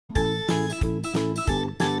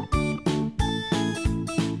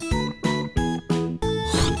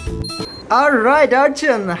All right,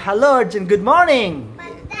 Arjun. Hello, Arjun. Good morning.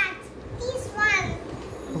 But that's this one.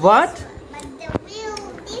 What? But the wheel,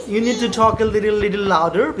 this You need to wheel- talk a little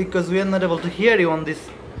louder because we are not able to hear you on this.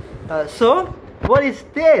 So, what is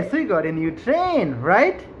this? We got a new train,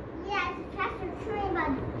 right? Yeah, it's a tractor train,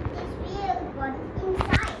 but this wheel was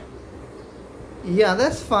inside. Yeah,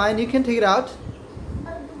 that's fine. You can take it out.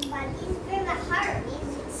 But it's very hard.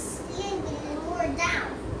 It's sliding more down.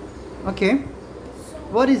 Okay. So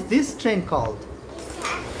What is this train called? it's a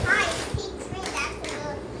high-speed train that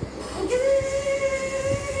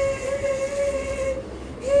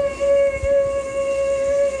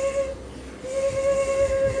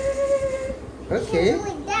Okay.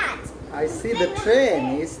 Doing that. I see the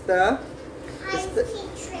train. It's the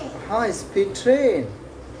High-speed train. high-speed train.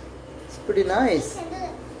 It's pretty nice. It's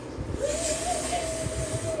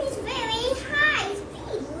very high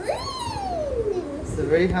speed. It's a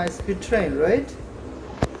very high-speed train, right?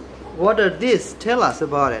 What are these? Tell us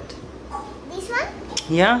about it. This one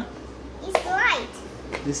Yeah? is light.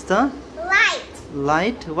 This the Light.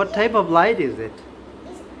 light? What type of light is it?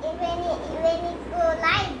 When it go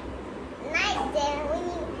light, night,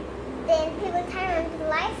 then people turn on the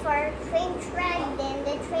light for train track. Then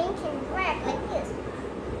the train can track like this.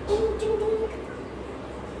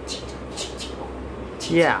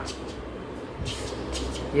 Yeah.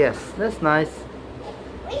 Yes, that's nice.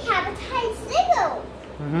 We have a tight signal.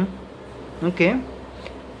 Okay.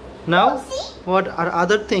 Now, Oh, see? what are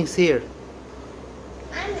other things here?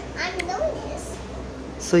 I'm doing this.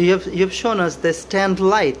 So you've shown us the stand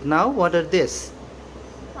light. Now, what are this?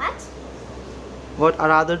 What? What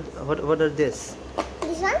are this?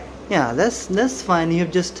 This one? Yeah, that's fine.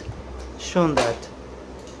 You've just shown that.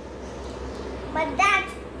 But that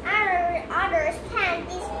other stand,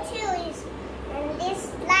 this too is, and this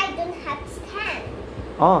light don't have stand.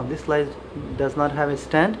 Oh, this light does not have a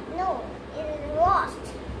stand. No, it is lost.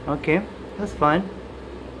 Okay, that's fine.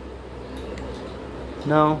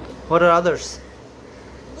 Now, what are others?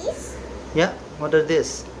 This Yeah, what are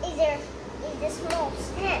this? is a small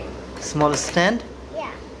stand. Small stand?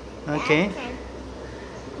 Yeah. Okay. That can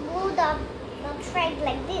move the track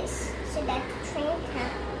like this, so that the train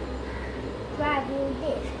can drive in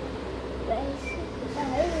this. When you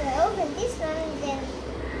open this one, then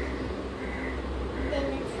the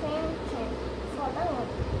train can fall down.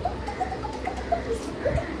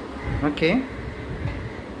 Okay.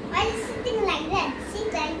 Why is it sitting like that?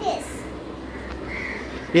 Sit like this.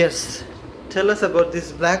 Yes. Tell us about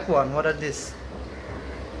this black one. What are these?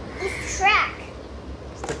 This track.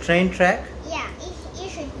 It's the train track? Yeah, you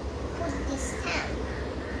should put this stand.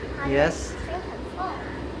 Yes. The train can fall.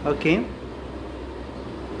 Okay.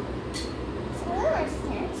 Smaller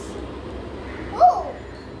stands. Oh!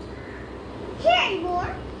 Here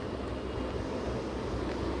more.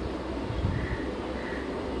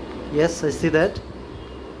 Yes, I see that.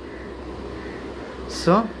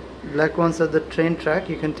 So, black ones are the train track.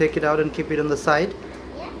 You can take it out and keep it on the side.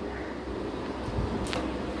 Yeah.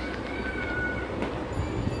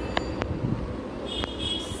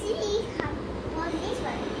 See how on this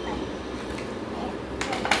one, but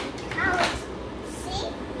how it's, see?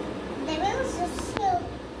 The wheels are still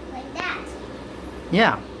like that.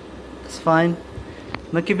 Yeah, it's fine.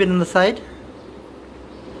 Now keep it on the side.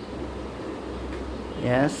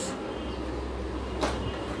 Yes.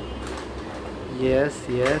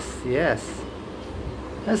 Yes.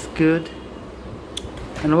 That's good.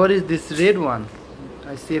 And what is this red one?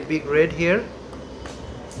 I see a big red here.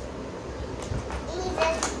 It is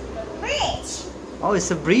a bridge. Oh,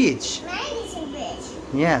 it's a bridge. Medicine bridge.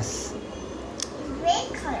 Yes, It's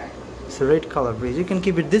red color. it's a red color bridge. You can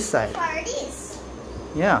keep it this side. For this.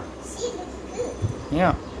 Yeah, See, it looks good.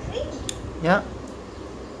 yeah, Pretty. yeah.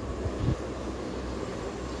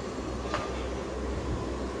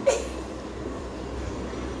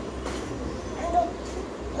 And the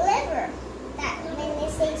lever, that when they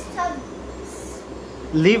say stop,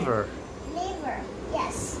 Lever. lever,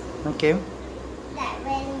 yes. Okay. That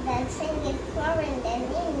when the train gets flooring, then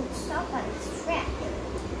it stop on its track.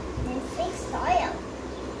 Then fix the oil.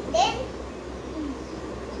 Then,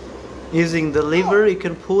 Using the lever, you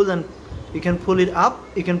can pull it up, you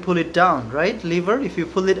can pull it down, right? Lever. If you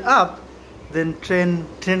pull it up, then train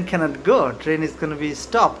cannot go. Train is gonna be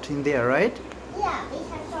stopped in there, right? yeah,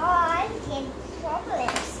 because all get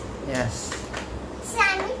problems. Yes. So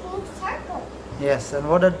I'm making a circle. Yes. And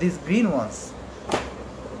what are these green ones?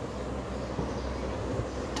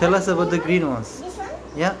 Tell us about the green ones. This one?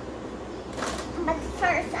 Yeah. But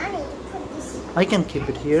first, I need to put this I can keep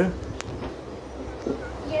it here.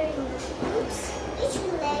 during oops, each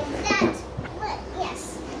leg that. What?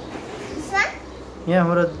 Yes. This one? Yeah,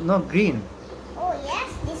 no, green. Oh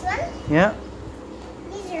yes, this one? Yeah.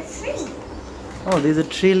 These are three. Oh, these are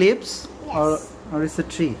tree leaves? Yes. Or it's a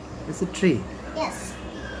tree? It's a tree. Yes.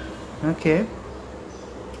 Okay.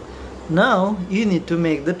 Now you need to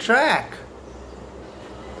make the track.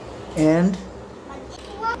 And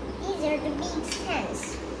These are the big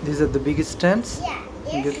stands. these are the biggest stands? Yeah,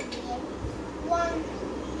 there Good. should be 1,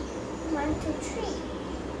 2, 3.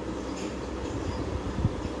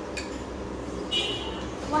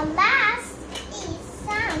 One last is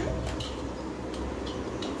some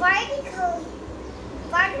vertical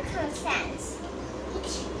stands.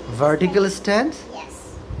 Vertical stands?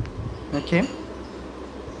 Yes. Okay.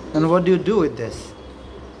 And what do you do with this?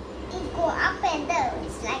 It go up and down.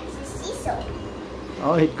 It's like the seesaw.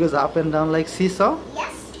 Oh, it goes up and down like seesaw?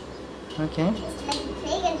 Yes. Okay. It's like a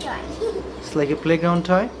playground toy. It's like a playground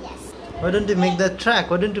toy? Yes. Why don't you make that track?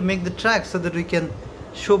 Why don't you make the track so that we can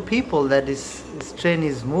show people that this train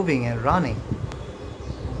is moving and running?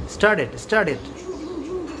 Start it, start it.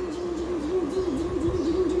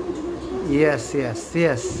 Yes, yes,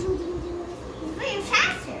 yes. It's very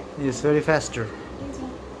faster. It's very faster.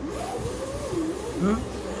 Hmm?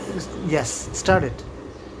 Yes, start it.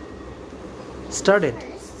 Start it.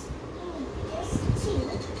 First, this two.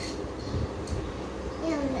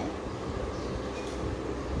 And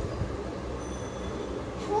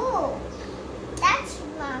oh, that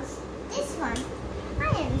was this one. I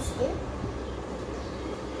understood.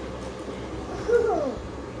 Ooh.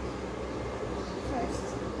 First,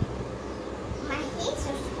 my hands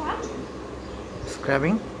are scrubbing.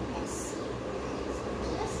 Scrubbing? Yes.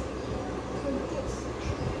 Just put this.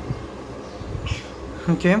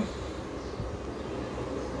 Okay.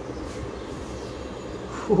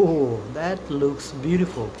 Oh, that looks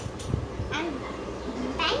beautiful. I'm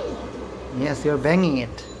banging. Yes, you're banging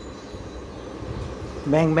it.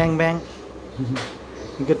 Bang, bang, bang.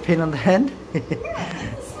 You got pain on the hand? No, it's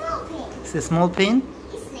a small pin. It's a small pain?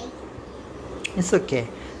 It's like It's okay.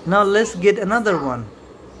 Now let's get another one.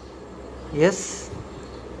 Yes?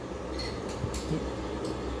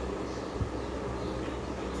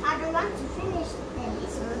 I don't want to finish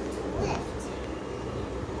this one left.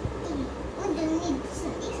 We don't need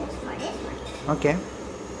some pieces for this one. Okay.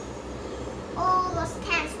 All the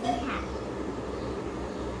stands we have.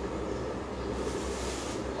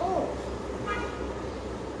 Oh.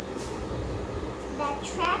 That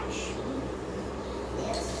trash.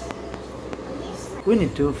 Yes. This We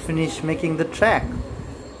need to finish making the track.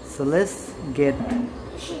 So let's get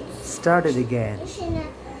started again. you should not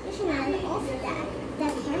off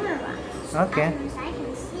that camera. Okay. Otherwise I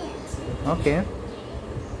can see it. Okay.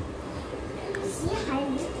 See how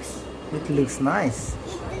it looks. It looks nice.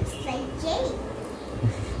 It looks like Jay.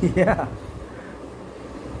 Yeah.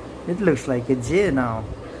 It looks like a J now.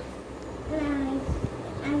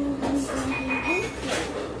 I'm going to bang,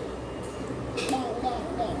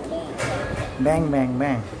 bang, bang, bang. Bang, bang,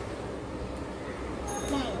 bang.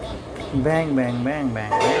 Bang, bang, bang. Bang, bang, bang, bang,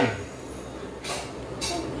 bang.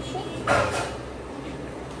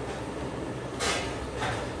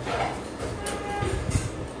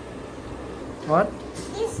 What?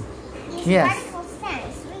 These Yes. vertical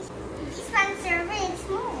stands. These ones are very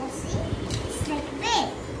small, see? It's like big.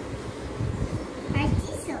 Like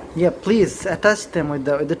this one. Yeah, please attach them with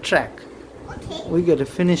the track. Okay. We gotta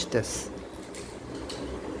finish this.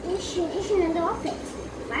 You shouldn't off it,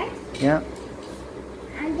 right? Yeah.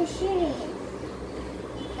 I'm just shooting it.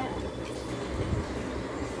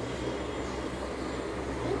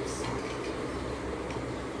 Oops.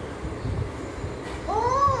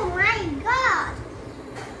 Oh my god!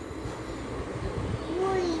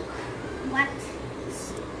 Wait, what?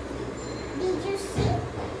 Did you see?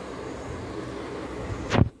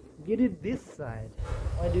 Get it this side.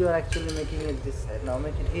 Why do you actually making it this side? Now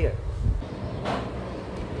make it here.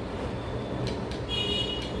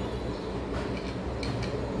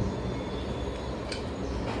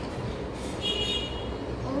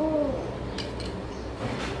 Oh.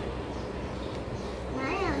 Now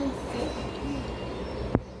I see.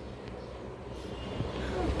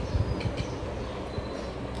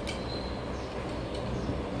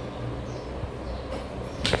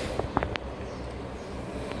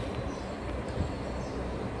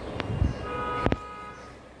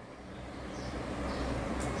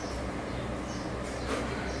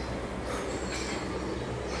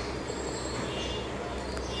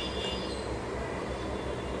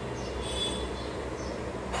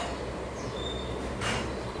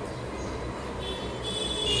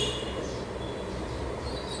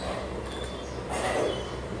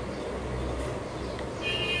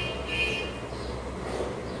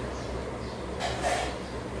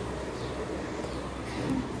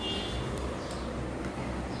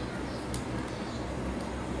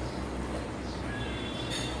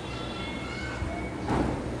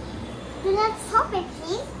 Do not stop it,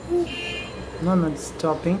 please. No, not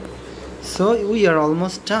stopping. So we are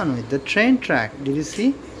almost done with the train track. Did you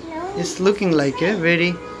see? No. It's looking like a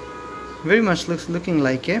very much looking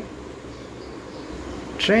like a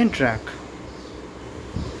train track.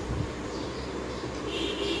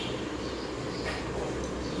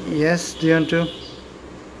 Yes, do you want to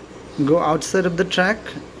go outside of the track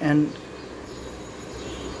and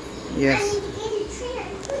yes.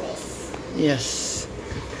 Yes.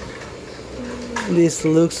 This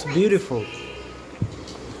looks beautiful.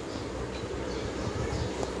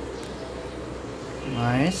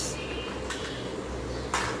 Nice.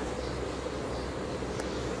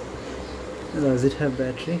 Does it have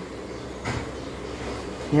battery?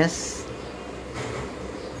 Yes.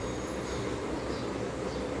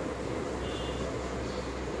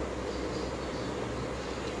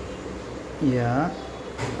 Yeah,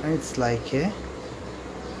 it's like a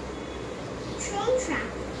train track.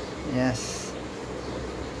 yes.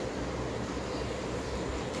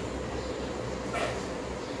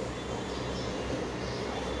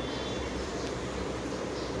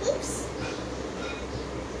 Oops.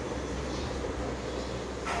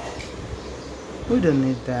 We don't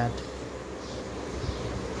need that.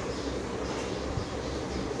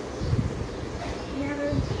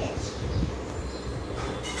 Never did.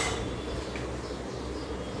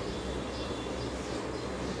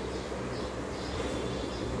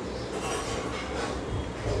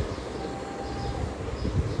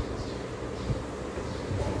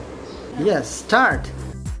 Yes, start.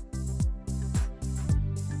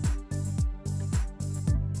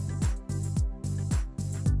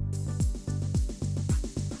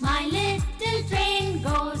 My little train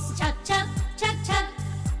goes chuck, chuck, chuck, chuck.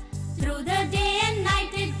 Through the day and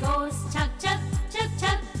night it goes chuck, chuck, chuck,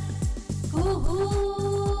 chuck.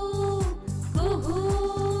 Hoo-hoo,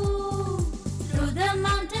 hoo-hoo. Through the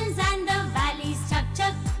mountains and the valleys, chuck,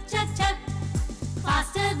 chuck, chuck, chuck.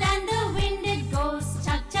 Faster than the wind it goes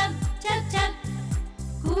chuck, chuck, chuck, chuck.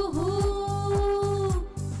 Hoo-hoo,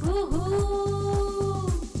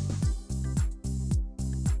 hoo-hoo.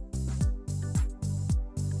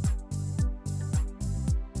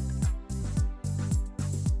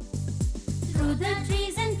 Through the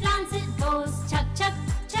trees and plants it goes chuck, chuck,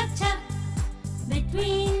 chuck, chuck.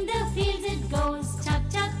 Between the fields it goes chuck,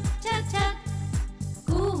 chuck, chuck, chuck.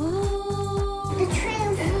 Hoo-hoo. The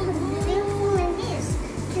train is beautiful in this.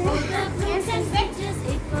 Through the fruits and veggies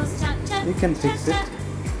it goes chuck, chuck, You can chuck, fix it. chuck.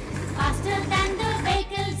 Faster than the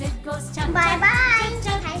vehicles it goes chuck, Bye chuck, bye. chuck,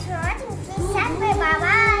 chuck. Thanks for watching. Please subscribe. Bye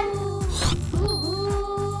bye.